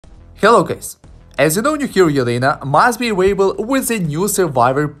Hello guys! As you know, new hero Yelena must be available with the new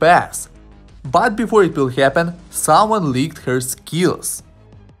Survivor pass. But before it will happen, someone leaked her skills.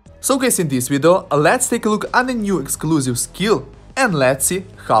 So guys, in this video, let's take a look at the new exclusive skill and let's see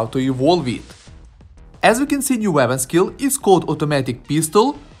how to evolve it. As we can see, new weapon skill is called Automatic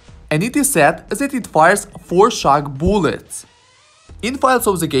Pistol and it is said that it fires 4 shock bullets. In files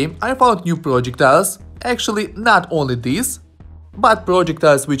of the game I found new projectiles, actually not only these, but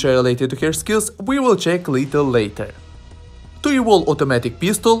projectiles which are related to her skills we will check little later. To evolve Automatic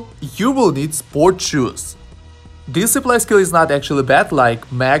Pistol, you will need sport shoes. This supply skill is not actually bad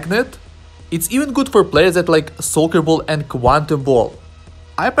like Magnet, it's even good for players that like Soccer Ball and Quantum Ball.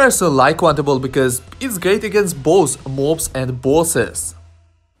 I personally like Quantum Ball because it's great against both mobs and bosses.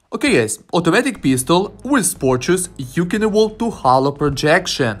 Okay guys, Automatic Pistol with sport shoes you can evolve to Hollow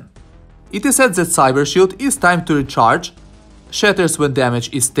Projection. It is said that Cyber Shield is timed to recharge, shatters when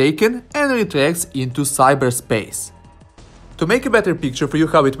damage is taken and retracts into cyberspace. To make a better picture for you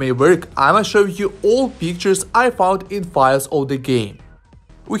how it may work, I'ma show you all pictures I found in files of the game.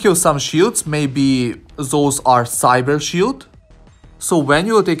 We have some shields, maybe those are Cyber Shield. So when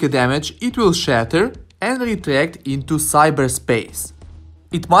you will take a damage, it will shatter and retract into cyberspace.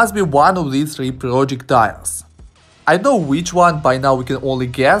 It must be one of these 3 projectiles. I know which one, by now we can only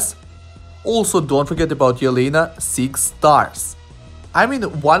guess. Also, don't forget about Yelena 6 stars. I mean,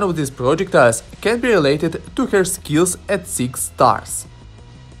 one of these projectiles can be related to her skills at 6 stars.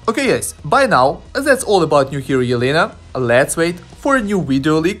 Okay guys, by now that's all about new hero Yelena. Let's wait for a new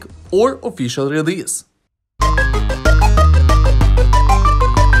video leak or official release.